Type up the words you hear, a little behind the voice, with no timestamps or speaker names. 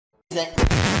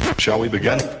Shall we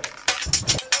begin?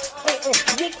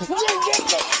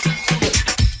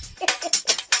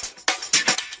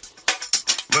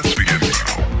 Let's begin now.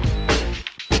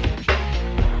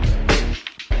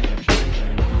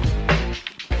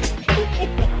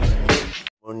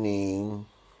 Morning.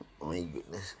 Oh my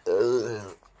goodness.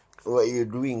 What are you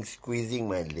doing? Squeezing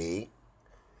my leg?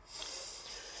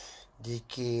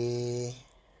 JK.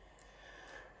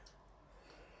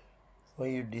 Why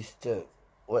you disturb?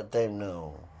 What time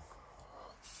now?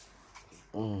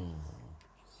 What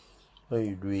are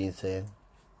you doing, Sam?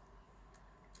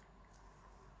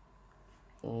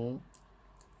 Are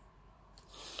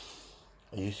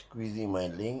you squeezing my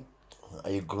leg?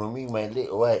 Are you grooming my leg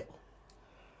or what?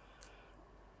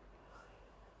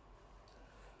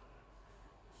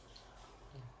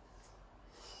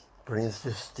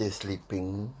 Princess still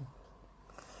sleeping.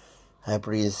 Hi,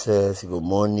 Princess. Good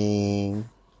morning.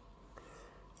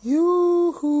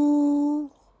 Yoo-hoo.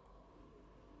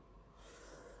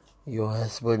 Your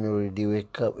husband already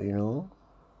wake up, you know.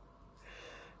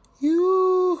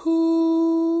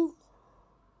 Yoo-hoo.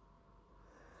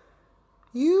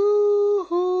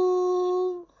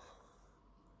 Yoo-hoo.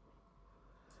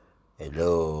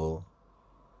 Hello.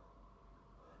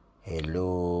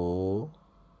 Hello.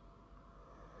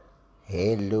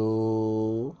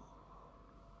 Hello.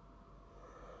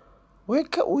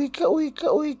 Wake up, wake up, wake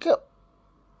up, wake up.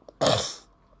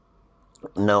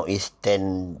 Now it's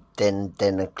 10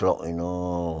 o'clock, you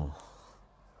know.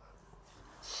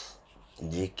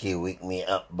 JK wake me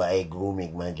up by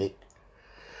grooming my leg.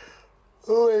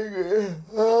 Oh my god.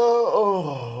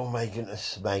 Oh my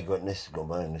goodness, my goodness,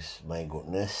 goodness, my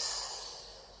goodness.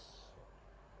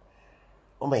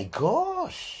 Oh my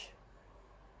gosh.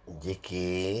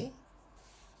 JK.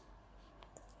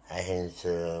 Hi,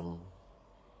 handsome.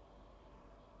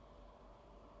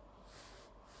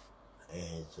 Hi,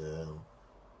 handsome.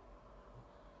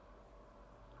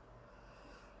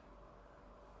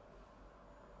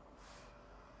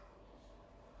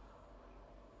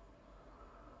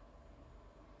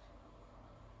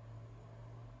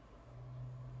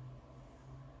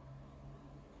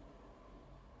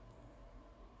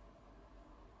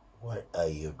 What are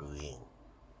you doing?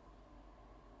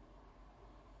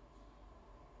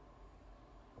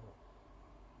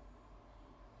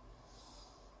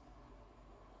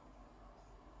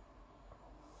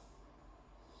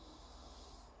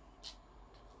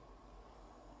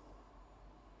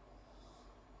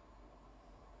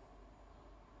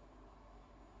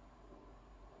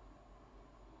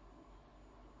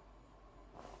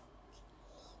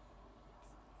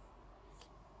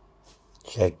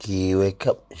 Shaki, wake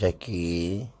up,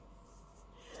 Shaki.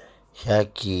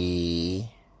 Shaki.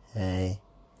 Hi.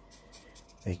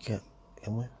 Wake up.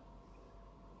 Come on.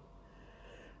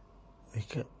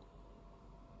 Wake up.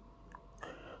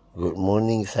 Good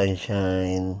morning,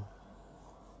 sunshine.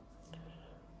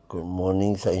 Good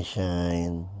morning,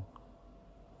 sunshine.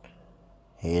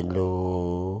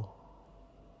 Hello.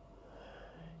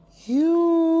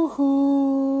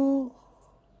 Yoo-hoo.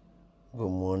 Good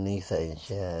morning,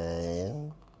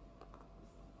 sunshine.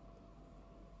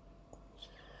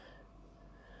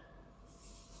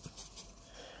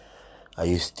 Are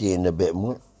you still in the bad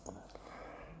mood?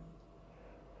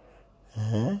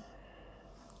 Huh?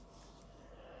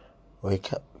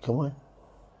 Wake up, come on.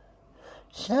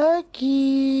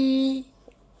 Shaki.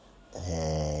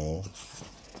 Hey.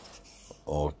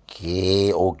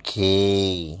 Okay.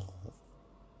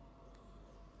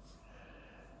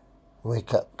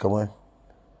 Wake up, come on.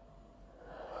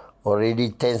 Already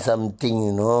 10 something,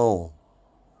 you know.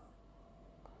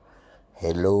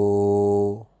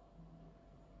 Hello.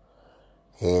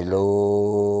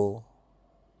 Hello.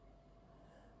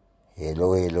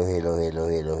 Hello.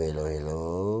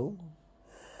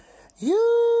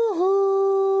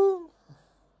 Yoo-hoo.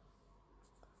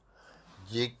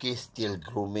 JK still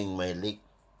grooming my leg.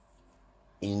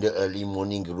 In the early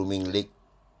morning grooming leg.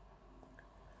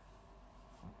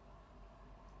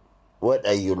 What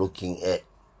are you looking at?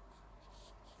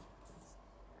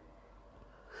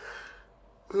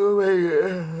 Oh my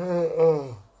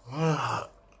god.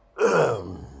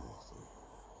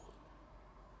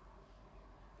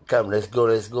 Come, let's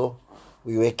go.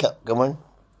 We wake up, come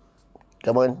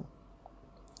on.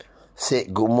 Say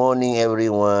good morning,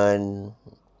 everyone.